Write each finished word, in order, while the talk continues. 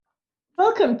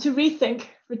Welcome to Rethink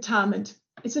Retirement.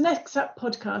 It's an Exap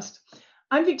podcast.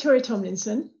 I'm Victoria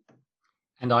Tomlinson.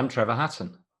 And I'm Trevor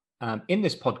Hatton. In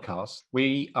this podcast,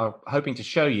 we are hoping to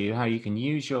show you how you can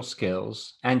use your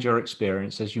skills and your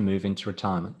experience as you move into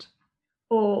retirement.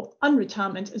 Or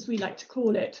unretirement, as we like to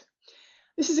call it.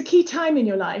 This is a key time in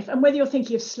your life, and whether you're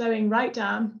thinking of slowing right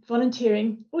down,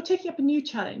 volunteering, or taking up a new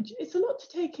challenge, it's a lot to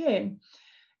take in.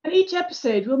 And each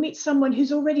episode, we'll meet someone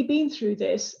who's already been through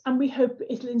this, and we hope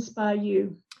it'll inspire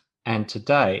you. And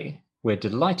today, we're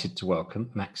delighted to welcome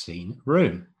Maxine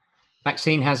Room.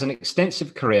 Maxine has an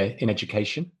extensive career in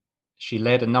education. She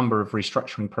led a number of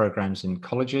restructuring programs in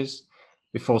colleges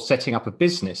before setting up a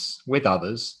business with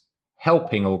others,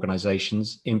 helping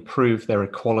organisations improve their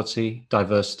equality,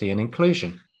 diversity and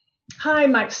inclusion. Hi,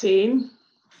 Maxine.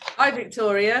 Hi,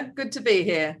 Victoria. Good to be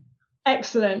here.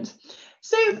 Excellent.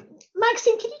 So,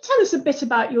 Maxine, can you tell us a bit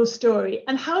about your story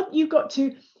and how you got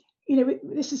to,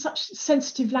 this is such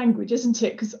sensitive language, isn't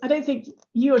it? Because I don't think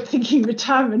you're thinking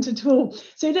retirement at all.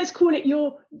 So let's call it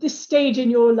this stage in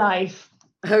your life.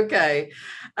 Okay.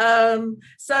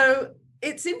 So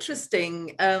it's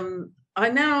interesting. I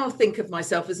now think of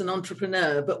myself as an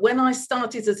entrepreneur, but when I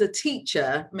started as a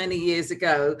teacher many years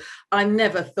ago, I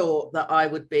never thought that I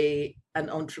would be an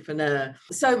entrepreneur.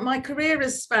 So my career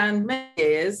has spanned many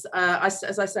years.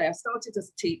 As I say, I started as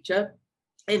a teacher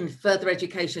in further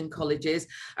education colleges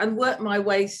and worked my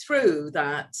way through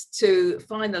that to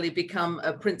finally become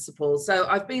a principal. So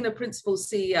I've been a principal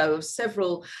CEO of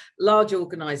several large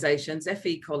organisations,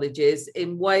 FE colleges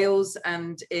in Wales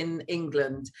and in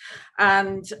England.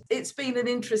 And it's been an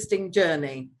interesting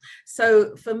journey.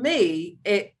 So for me,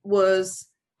 it was,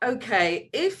 okay,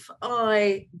 if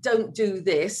I don't do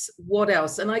this, what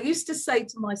else? And I used to say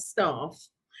to my staff,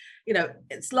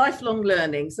 it's lifelong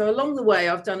learning. So along the way,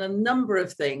 I've done a number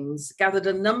of things, gathered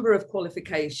a number of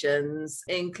qualifications,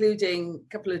 including a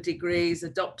couple of degrees, a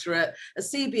doctorate, a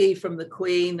CBE from the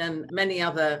Queen and many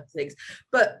other things.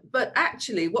 But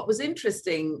actually, what was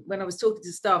interesting when I was talking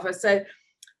to staff, I said,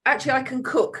 actually, I can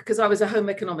cook because I was a home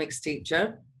economics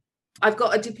teacher. I've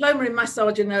got a diploma in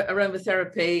massage and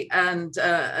aromatherapy and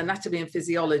anatomy and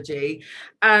physiology.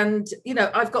 And,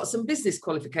 I've got some business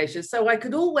qualifications. So I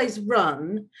could always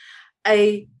run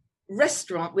a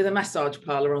restaurant with a massage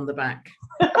parlour on the back.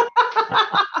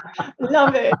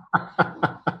 Love it.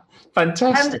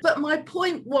 Fantastic. But my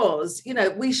point was,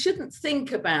 we shouldn't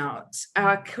think about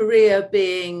our career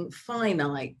being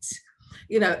finite.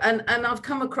 And I've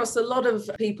come across a lot of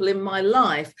people in my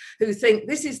life who think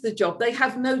this is the job. They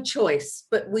have no choice,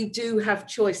 but we do have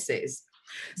choices.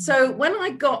 So when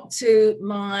I got to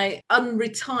my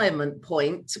unretirement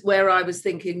point where I was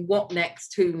thinking, what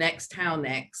next, who next, how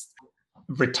next?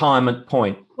 Retirement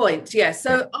point. Yeah.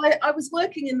 So I was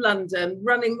working in London,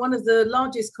 running one of the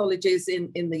largest colleges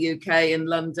in the UK in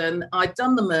London. I'd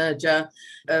done the merger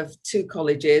of two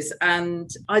colleges and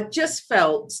I just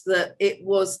felt that it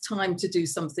was time to do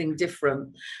something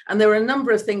different. And there were a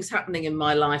number of things happening in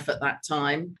my life at that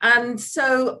time. And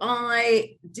so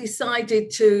I decided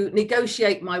to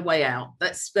negotiate my way out.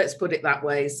 Let's put it that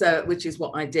way. So, which is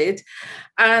what I did,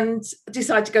 and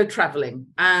decided to go traveling.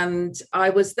 And I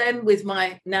was then with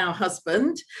my now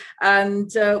husband,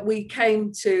 and we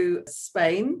came to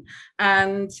Spain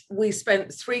and we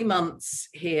spent 3 months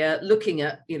here looking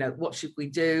at, what should we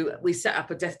do? We set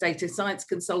up a data science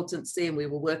consultancy and we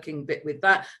were working a bit with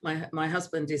that. My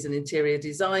husband is an interior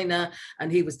designer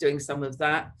and he was doing some of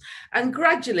that. And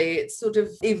gradually it sort of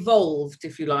evolved,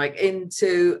 if you like,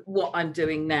 into what I'm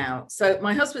doing now. So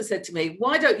my husband said to me,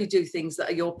 why don't you do things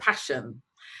that are your passion?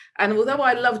 And although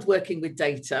I loved working with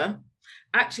data,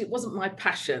 actually, it wasn't my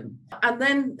passion. And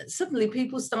then suddenly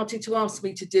people started to ask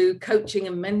me to do coaching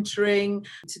and mentoring,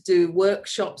 to do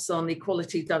workshops on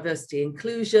equality, diversity,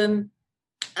 inclusion.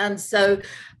 And so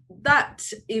that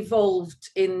evolved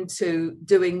into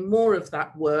doing more of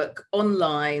that work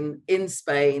online in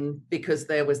Spain because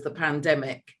there was the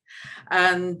pandemic.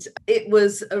 And it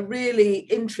was a really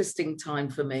interesting time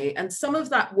for me. And some of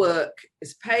that work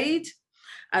is paid,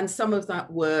 and some of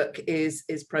that work is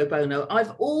pro bono.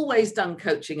 I've always done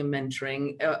coaching and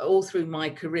mentoring all through my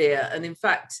career. And in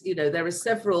fact, there are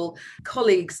several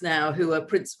colleagues now who are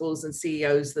principals and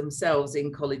CEOs themselves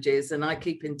in colleges, and I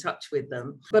keep in touch with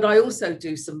them. But I also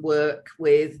do some work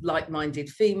with like-minded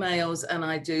females, and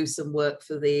I do some work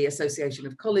for the Association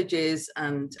of Colleges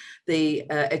and the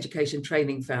Education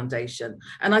Training Foundation.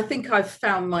 And I think I've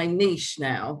found my niche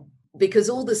now, because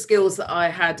all the skills that I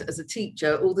had as a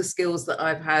teacher, all the skills that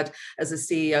I've had as a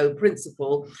CEO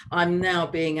principal, I'm now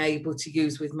being able to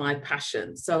use with my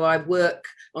passion. So I work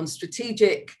on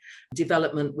strategic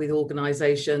development with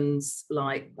organisations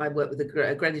like I work with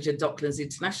the Greenwich and Docklands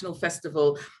International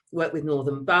Festival, work with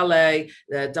Northern Ballet,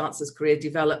 Dancers Career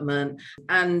Development,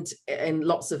 and in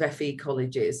lots of FE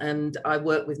colleges. And I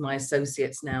work with my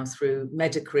associates now through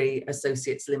Medicare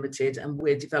Associates Limited, and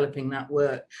we're developing that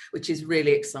work, which is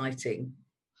really exciting.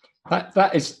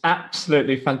 That is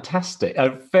absolutely fantastic.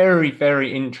 A very,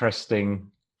 very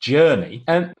interesting journey.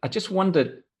 And I just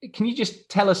wondered, can you just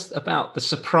tell us about the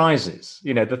surprises,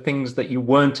 the things that you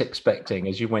weren't expecting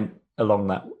as you went along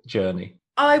that journey?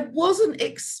 I wasn't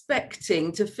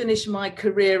expecting to finish my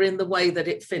career in the way that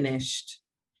it finished.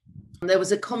 There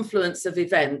was a confluence of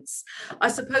events. I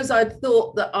suppose I'd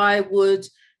thought that I would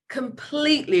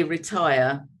completely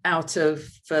retire out of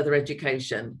further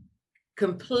education,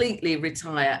 completely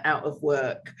retire out of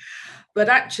work. But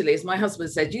actually, as my husband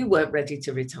said, you weren't ready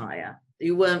to retire.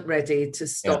 You weren't ready to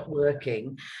stop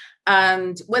working.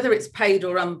 And whether it's paid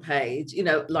or unpaid,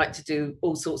 like to do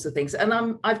all sorts of things.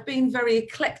 And I've been very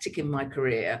eclectic in my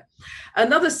career.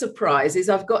 Another surprise is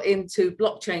I've got into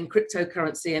blockchain,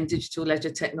 cryptocurrency, and digital ledger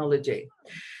technology.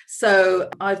 So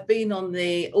I've been on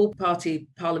the all-party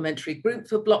parliamentary group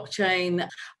for blockchain.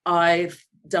 I've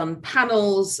done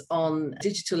panels on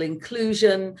digital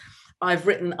inclusion. I've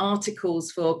written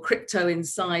articles for Crypto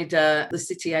Insider, the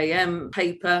City AM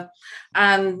paper,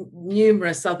 and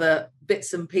numerous other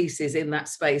bits and pieces in that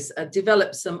space. I've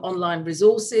developed some online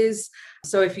resources.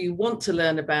 So if you want to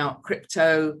learn about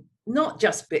crypto, not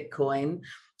just Bitcoin,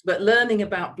 but learning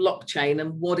about blockchain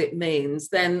and what it means,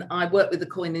 then I work with the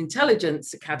Coin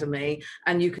Intelligence Academy,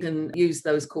 and you can use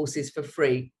those courses for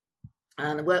free.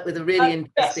 And I work with a really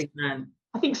interesting man.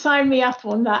 I think sign me up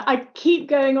on that. I keep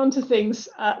going on to things,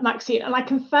 Maxine, and I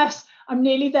confess I'm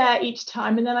nearly there each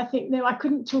time. And then I think, no, I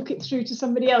couldn't talk it through to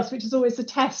somebody else, which is always a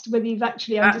test whether you've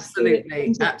actually understood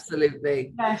it.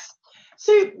 Absolutely. Yes.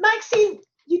 So Maxine,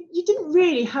 you didn't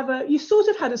really you sort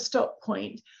of had a stop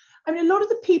point. I mean, a lot of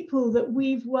the people that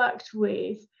we've worked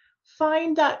with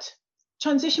find that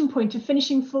transition point of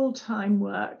finishing full-time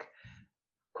work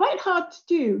quite hard to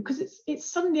do, because it's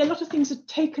suddenly a lot of things are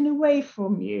taken away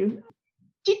from you.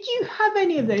 Did you have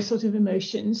any of those sort of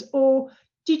emotions, or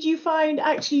did you find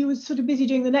actually you were sort of busy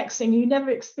doing the next thing? You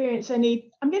never experienced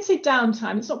any, I'm going to say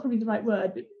downtime, it's not probably the right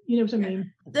word, but you know what I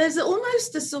mean? There's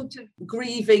almost a sort of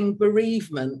grieving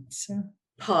bereavement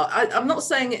part. I'm not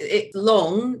saying it's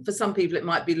long. For some people, it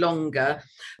might be longer.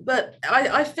 But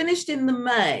I finished in the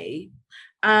May.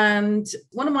 And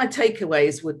one of my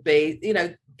takeaways would be,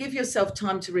 give yourself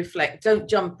time to reflect. Don't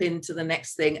jump into the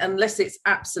next thing unless it's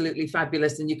absolutely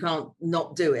fabulous and you can't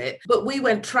not do it. But we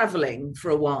went traveling for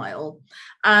a while,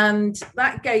 and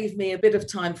that gave me a bit of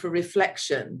time for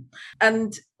reflection.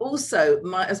 And also,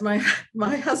 as my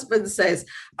husband says,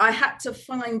 I had to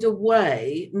find a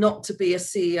way not to be a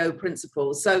CEO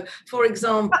principal. So, for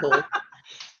example,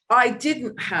 I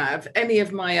didn't have any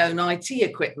of my own IT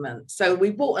equipment. So we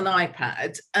bought an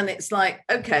iPad, and it's like,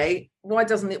 okay, why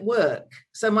doesn't it work?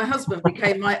 So my husband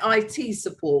became my IT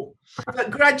support. But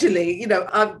gradually,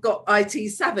 I've got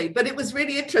IT savvy. But it was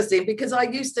really interesting because I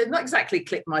used to not exactly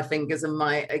click my fingers and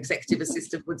my executive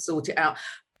assistant would sort it out.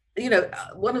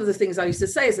 One of the things I used to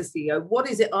say as a CEO, what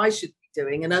is it I should be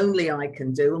doing and only I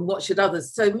can do, and what should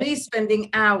others? So me spending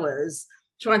hours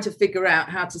trying to figure out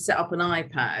how to set up an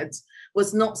iPad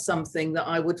was not something that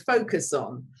I would focus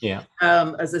on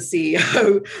as a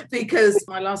CEO, because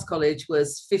my last college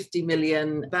was 50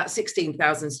 million, about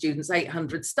 16,000 students,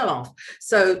 800 staff.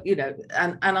 So,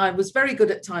 and I was very good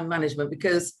at time management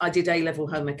because I did A-level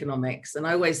home economics. And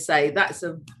I always say that's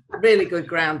a really good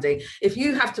grounding. If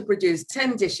you have to produce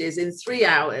 10 dishes in 3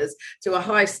 hours to a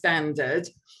high standard,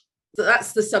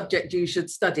 that's the subject you should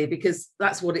study, because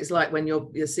that's what it's like when you're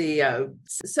CEO.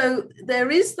 So there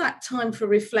is that time for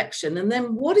reflection. And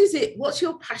then what's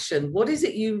your passion? What is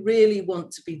it you really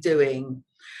want to be doing?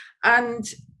 And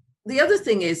the other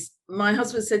thing is, my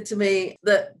husband said to me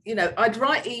that, I'd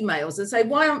write emails and say,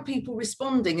 why aren't people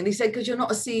responding? And he said, because you're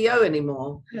not a CEO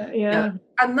anymore. Yeah.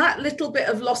 And that little bit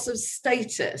of loss of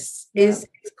status is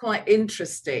quite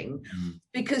interesting,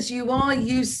 because you are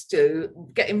used to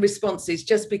getting responses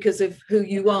just because of who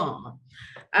you are.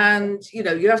 And,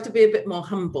 you have to be a bit more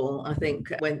humble, I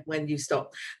think, when you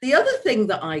stop. The other thing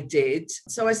that I did,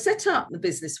 so I set up the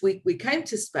business. We came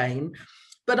to Spain,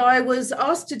 But I was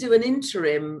asked to do an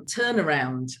interim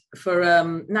turnaround for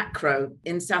NACRO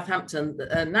in Southampton.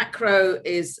 NACRO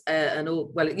is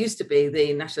it used to be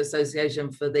the National Association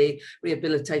for the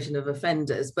Rehabilitation of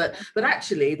Offenders, but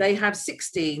actually they have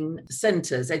 16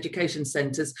 centres, education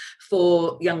centres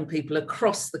for young people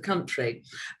across the country.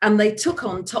 And they took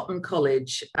on Totton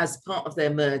College as part of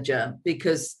their merger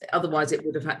because otherwise it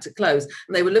would have had to close.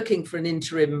 And they were looking for an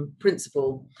interim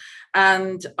principal.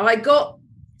 And I got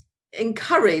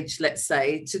encouraged, let's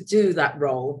say, to do that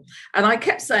role. And I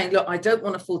kept saying, look, I don't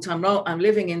want a full-time role. I'm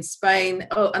living in Spain.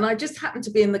 And I just happened to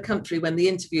be in the country when the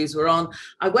interviews were on.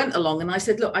 I went along and I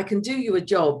said, look, I can do you a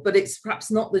job, but it's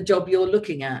perhaps not the job you're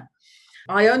looking at.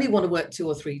 I only want to work 2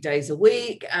 or 3 days a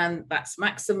week, and that's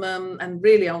maximum. And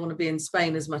really, I want to be in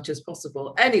Spain as much as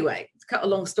possible. Anyway, to cut a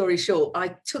long story short,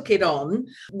 I took it on.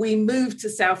 We moved to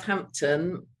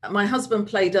Southampton. My husband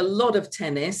played a lot of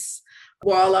tennis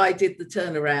while I did the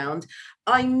turnaround.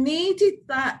 I needed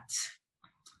that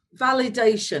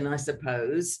validation, I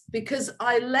suppose, because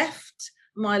I left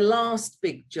my last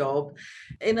big job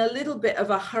in a little bit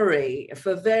of a hurry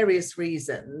for various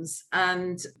reasons,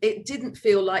 and it didn't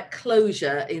feel like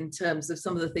closure in terms of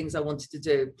some of the things I wanted to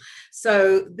do.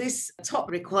 So this top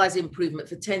requires improvement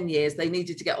for 10 years. They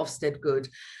needed to get Ofsted good.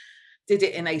 Did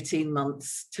it in 18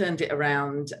 months, turned it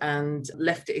around and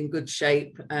left it in good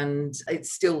shape, and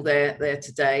it's still there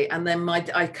today. And then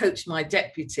I coached my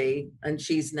deputy, and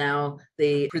she's now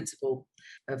the principal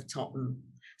of Totton.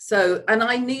 So, and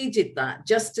I needed that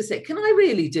just to say, can I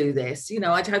really do this? You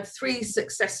know, I'd had 3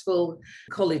 successful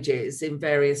colleges in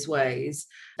various ways.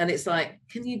 And it's like,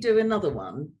 can you do another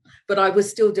one? But I was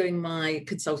still doing my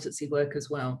consultancy work as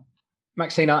well.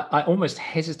 Maxine, I almost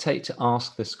hesitate to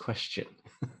ask this question.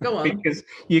 Go on. Because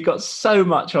you've got so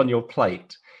much on your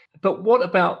plate. But what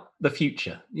about the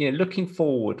future? You know, looking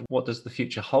forward, what does the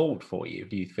future hold for you,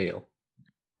 do you feel?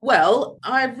 Well,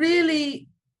 I really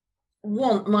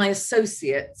want my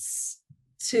associates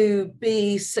to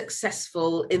be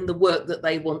successful in the work that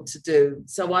they want to do.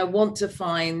 So I want to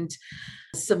find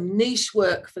some niche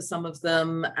work for some of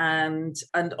them and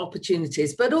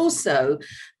opportunities, but also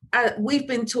we've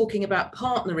been talking about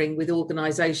partnering with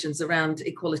organisations around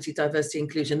equality, diversity,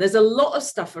 inclusion. There's a lot of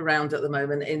stuff around at the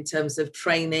moment in terms of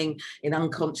training in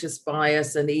unconscious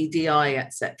bias and EDI,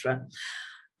 etc.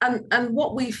 And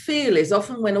what we feel is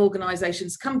often when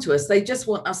organisations come to us, they just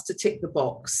want us to tick the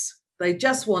box. They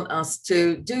just want us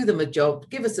to do them a job,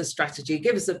 give us a strategy,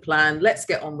 give us a plan, let's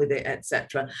get on with it,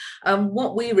 etc.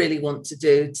 What we really want to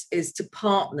do is to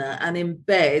partner and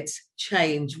embed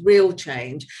change, real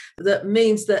change, that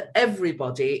means that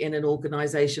everybody in an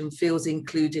organisation feels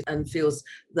included and feels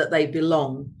that they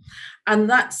belong. And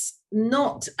that's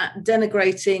not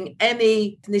denigrating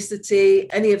any ethnicity,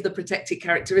 any of the protected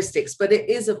characteristics, but it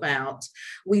is about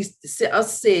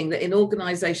us seeing that in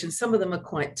organisations, some of them are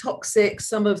quite toxic,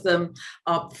 some of them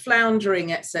are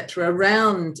floundering, etc.,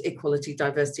 around equality,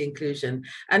 diversity, inclusion.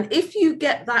 And if you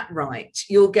get that right,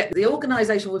 the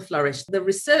organisation will flourish. The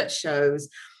research shows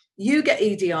you get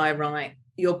EDI right,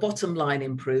 your bottom line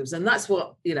improves. And that's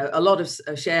what, you know, a lot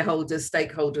of shareholders,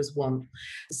 stakeholders want.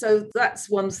 So that's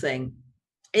one thing.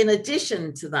 In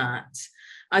addition to that,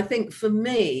 I think for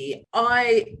me,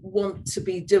 I want to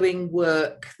be doing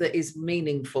work that is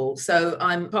meaningful. So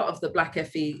I'm part of the Black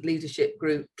FE leadership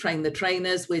group, Train the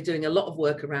Trainers. We're doing a lot of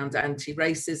work around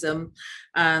anti-racism.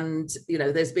 And, you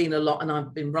know, there's been a lot, and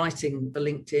I've been writing for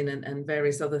LinkedIn and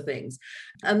various other things.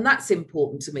 And that's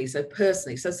important to me. So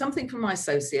personally, so something for my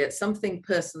associates, something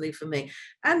personally for me.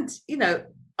 And, you know,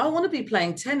 I want to be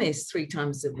playing tennis 3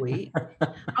 times a week.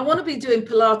 I want to be doing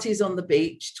Pilates on the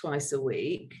beach twice a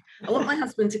week. I want my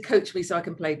husband to coach me so I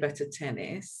can play better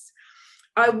tennis.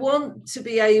 I want to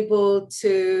be able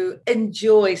to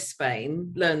enjoy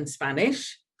Spain, learn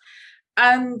Spanish,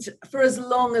 and for as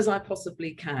long as I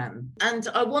possibly can. And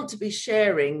I want to be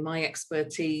sharing my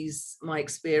expertise, my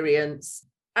experience.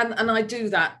 And I do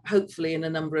that hopefully in a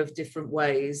number of different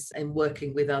ways in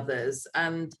working with others.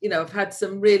 And, you know, I've had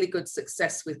some really good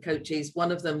success with coaches.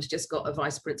 One of them's just got a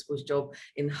vice principal's job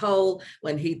in Hull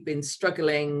when he'd been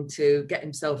struggling to get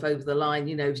himself over the line,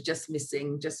 you know, just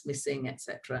missing,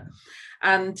 etc.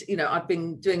 And, you know, I've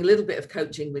been doing a little bit of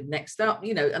coaching with Next Up,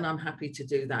 you know, and I'm happy to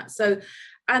do that. So,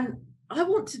 and I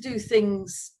want to do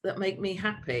things that make me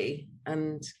happy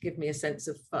and give me a sense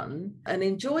of fun and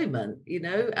enjoyment, you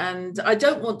know, and I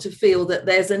don't want to feel that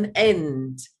there's an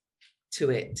end to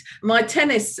it. My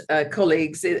tennis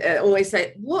colleagues always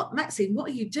say, what, Maxine, what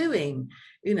are you doing?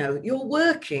 You know, you're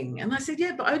working. And I said,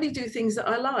 yeah, but I only do things that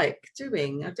I like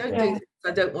doing. I don't do things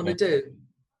I don't want to do.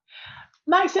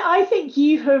 Maxine, I think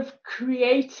you have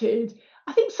created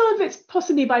I think some of it's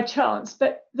possibly by chance,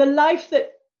 but the life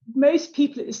that most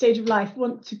people at this stage of life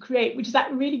want to create, which is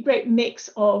that really great mix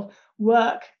of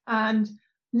work and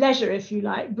leisure, if you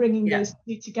like, bringing those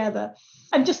two together.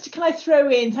 And just can I throw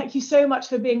in, thank you so much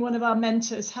for being one of our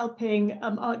mentors, helping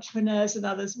entrepreneurs and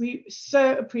others. We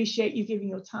so appreciate you giving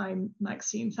your time,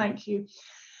 Maxine. Thank you.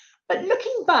 But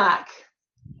looking back,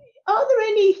 are there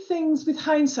any things with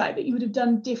hindsight that you would have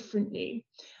done differently?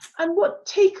 And what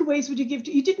takeaways would you give?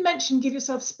 You did mention give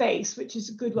yourself space, which is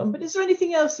a good one, but is there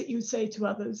anything else that you would say to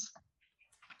others?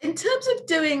 In terms of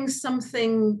doing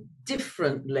something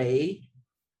differently,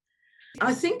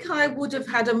 I think I would have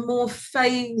had a more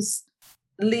phased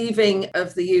leaving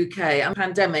of the UK. And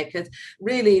pandemic had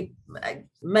really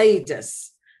made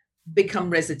us become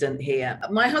resident here.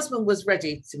 My husband was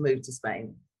ready to move to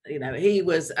Spain. You know, he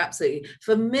was absolutely,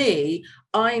 for me,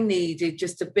 I needed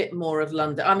just a bit more of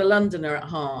London. I'm a Londoner at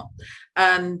heart,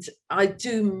 and I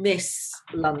do miss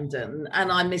London,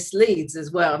 and I miss Leeds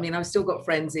as well. I mean, I've still got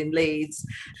friends in Leeds.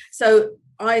 So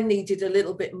I needed a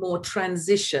little bit more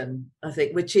transition, I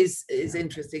think, which is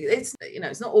interesting. It's, you know,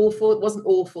 it's not awful. It wasn't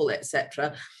awful,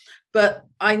 etc. But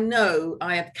I know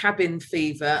I had cabin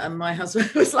fever, and my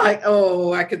husband was like,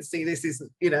 oh, I can see this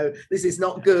isn't, you know, this is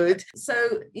not good.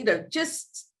 So, you know,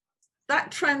 just that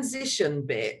transition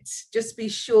bit, just be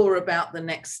sure about the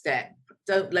next step.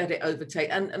 Don't let it overtake.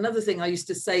 And another thing I used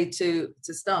to say to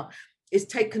staff is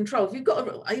take control. If you've got,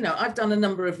 you know, I've done a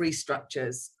number of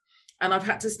restructures, and I've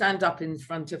had to stand up in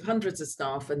front of hundreds of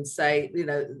staff and say, you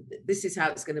know, this is how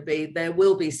it's going to be. There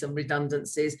will be some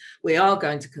redundancies. We are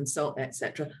going to consult,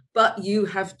 etc. But you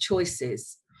have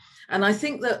choices. And I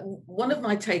think that one of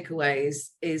my takeaways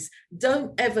is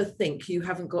don't ever think you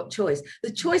haven't got choice.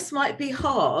 The choice might be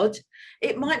hard.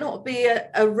 It might not be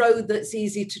a road that's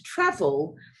easy to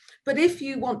travel. But if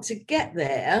you want to get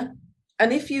there,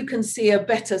 and if you can see a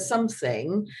better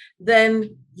something,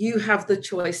 then you have the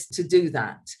choice to do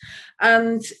that.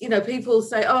 And, you know, people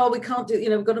say, oh, we can't do, you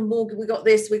know, we've got a mortgage, we got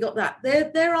this, we got that.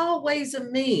 There are ways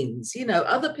and means, you know,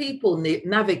 other people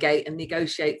navigate and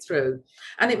negotiate through.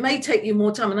 And it may take you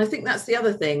more time. And I think that's the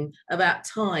other thing about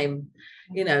time.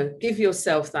 You know, give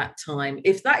yourself that time.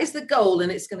 If that is the goal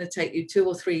and it's going to take you 2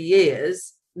 or 3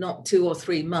 years, not 2 or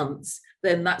 3 months,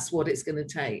 then that's what it's going to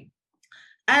take.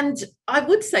 And I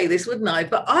would say this, wouldn't I?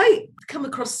 But I come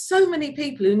across so many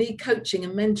people who need coaching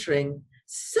and mentoring.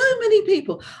 So many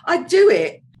people. I do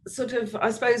it sort of,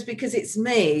 I suppose, because it's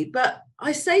me. But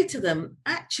I say to them,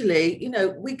 actually, you know,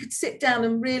 we could sit down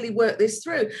and really work this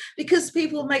through, because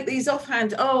people make these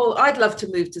offhand, oh, I'd love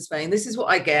to move to Spain. This is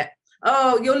what I get.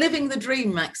 Oh, you're living the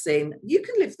dream, Maxine. You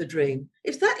can live the dream.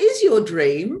 If that is your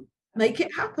dream, make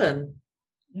it happen.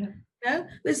 Yeah. You know,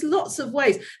 there's lots of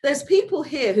ways. There's people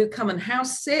here who come and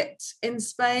house sit in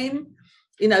Spain,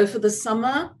 you know, for the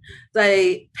summer.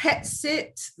 They pet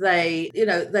sit. They, you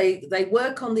know, they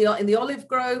work in the olive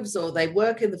groves, or they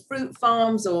work in the fruit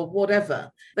farms, or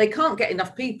whatever. They can't get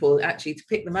enough people actually to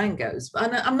pick the mangoes.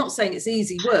 And I'm not saying it's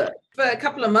easy work. For a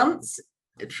couple of months,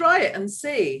 try it and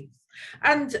see.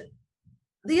 And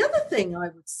the other thing I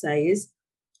would say is,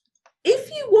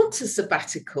 if you want a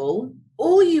sabbatical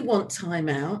or you want time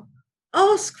out,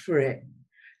 ask for it.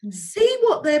 See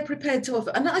what they're prepared to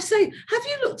offer. And I say, have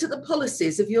you looked at the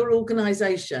policies of your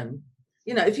organization?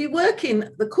 You know, if you work in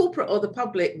the corporate or the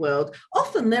public world,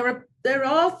 often there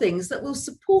are things that will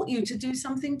support you to do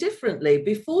something differently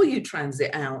before you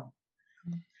transit out.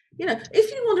 You know,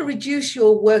 if you want to reduce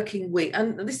your working week,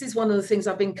 and this is one of the things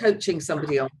I've been coaching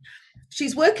somebody on.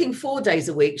 She's working 4 days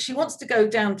a week. She wants to go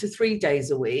down to 3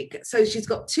 days a week. So she's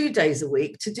got 2 days a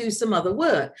week to do some other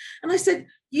work. And I said,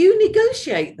 you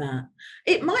negotiate that.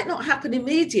 It might not happen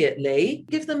immediately.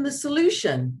 Give them the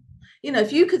solution. You know,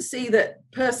 if you could see that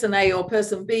person A or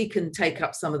person B can take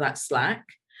up some of that slack,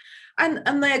 and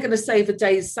they're going to save a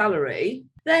day's salary,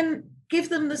 then give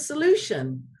them the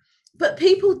solution. But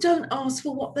people don't ask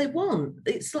for what they want.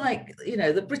 It's like, you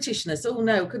know, the Britishness, oh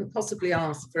no, couldn't possibly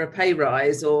ask for a pay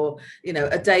rise, or, you know,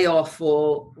 a day off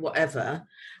or whatever.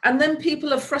 And then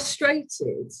people are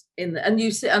frustrated and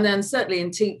then certainly in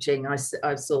teaching, I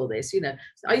saw this, you know,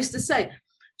 I used to say, do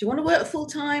you want to work full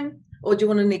time, or do you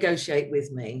want to negotiate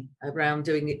with me around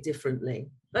doing it differently?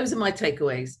 Those are my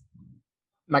takeaways.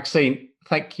 Maxine,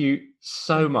 thank you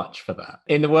so much for that.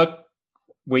 In the work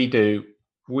we do,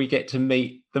 we get to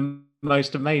meet the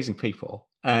most amazing people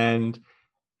and,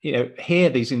 you know, hear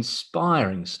these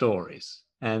inspiring stories.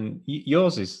 And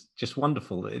yours is just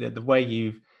wonderful. The way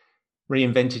you've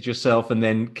reinvented yourself and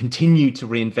then continue to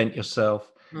reinvent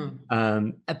yourself,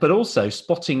 but also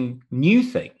spotting new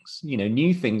things, you know,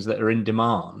 new things that are in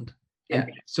demand, and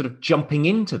sort of jumping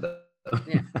into them.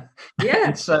 Yeah.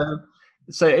 And so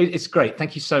So it's great.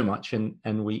 Thank you so much.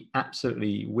 And we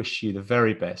absolutely wish you the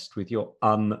very best with your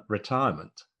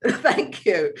unretirement. Thank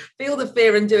you. Feel the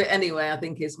fear and do it anyway, I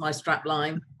think is my strap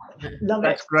line. Love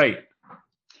That's it. great.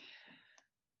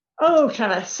 Oh,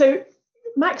 Trevor. So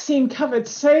Maxine covered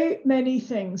so many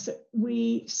things that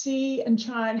we see and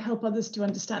try and help others to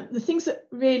understand. The things that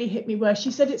really hit me were, she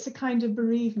said it's a kind of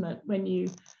bereavement when you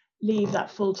leave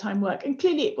that full-time work. And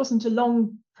clearly it wasn't a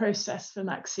long process for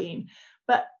Maxine,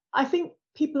 but I think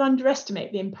people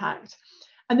underestimate the impact.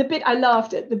 And the bit I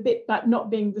laughed at, the bit about not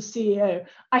being the CEO,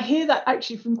 I hear that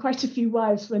actually from quite a few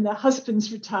wives when their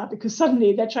husbands retire, because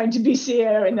suddenly they're trying to be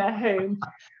CEO in their home.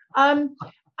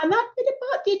 And that bit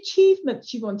about the achievement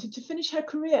she wanted to finish her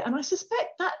career. And I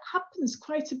suspect that happens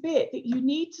quite a bit, that you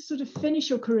need to sort of finish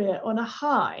your career on a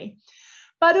high.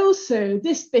 But also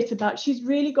this bit about she's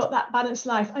really got that balanced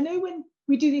life. I know when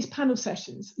we do these panel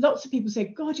sessions, lots of people say,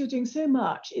 God, you're doing so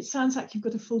much. It sounds like you've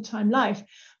got a full-time life.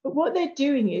 But what they're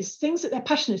doing is things that they're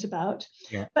passionate about,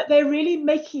 but they're really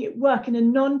making it work in a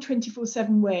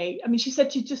non-24/7 way. I mean, she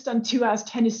said she'd just done 2 hours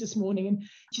tennis this morning and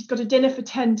she's got a dinner for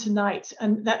 10 tonight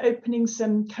and they're opening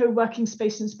some co-working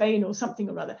space in Spain or something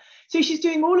or other. So she's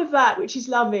doing all of that, which she's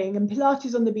loving, and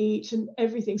Pilates on the beach and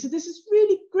everything. So this is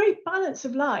really great balance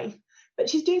of life, but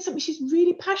she's doing something she's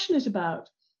really passionate about.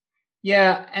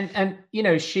 Yeah. And you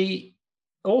know, she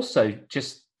also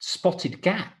just spotted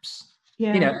gaps.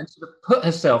 Yeah. You know, and sort of put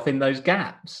herself in those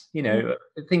gaps, you know,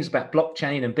 things about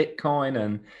blockchain and Bitcoin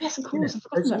and yes, of course, you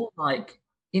know, it's all like,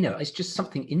 you know, it's just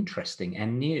something interesting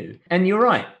and new. And you're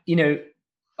right, you know,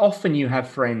 often you have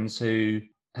friends who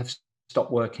have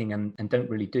stopped working and don't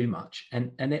really do much,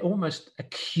 and they almost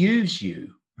accuse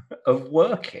you of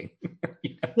working.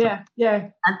 You know?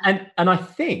 Yeah. And I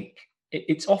think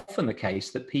it's often the case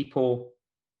that people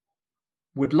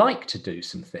would like to do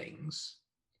some things,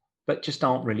 but just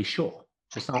aren't really sure.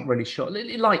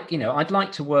 Like, you know, I'd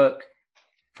like to work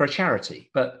for a charity,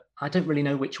 but I don't really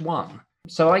know which one.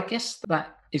 So I guess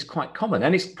that is quite common.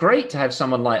 And it's great to have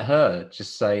someone like her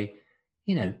just say,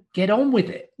 you know, get on with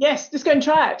it. Yes, just go and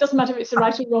try it. Doesn't matter if it's the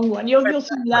right or wrong one. You'll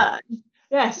soon learn.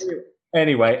 Yes.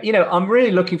 Anyway, you know, I'm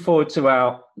really looking forward to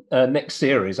our next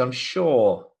series. I'm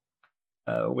sure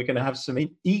we're going to have some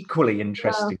equally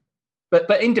interesting,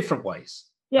 but in different ways.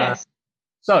 Yes.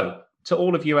 So to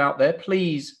all of you out there,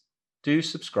 please do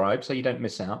subscribe so you don't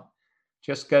miss out.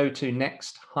 Just go to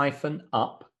next-up.com.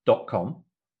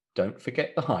 Don't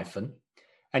forget the hyphen.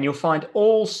 And you'll find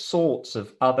all sorts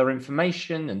of other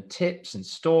information and tips and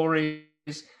stories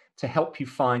to help you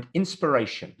find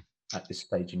inspiration at this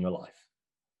stage in your life.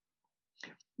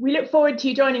 We look forward to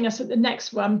you joining us at the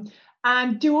next one.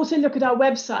 And do also look at our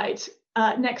website,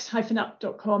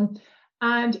 next-up.com.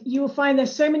 And you will find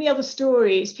there's so many other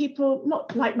stories, people,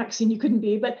 not like Maxine, you couldn't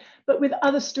be, but with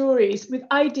other stories, with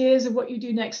ideas of what you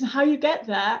do next and how you get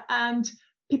there, and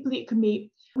people that you can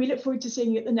meet. We look forward to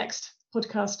seeing you at the next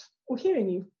podcast, or hearing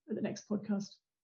you at the next podcast.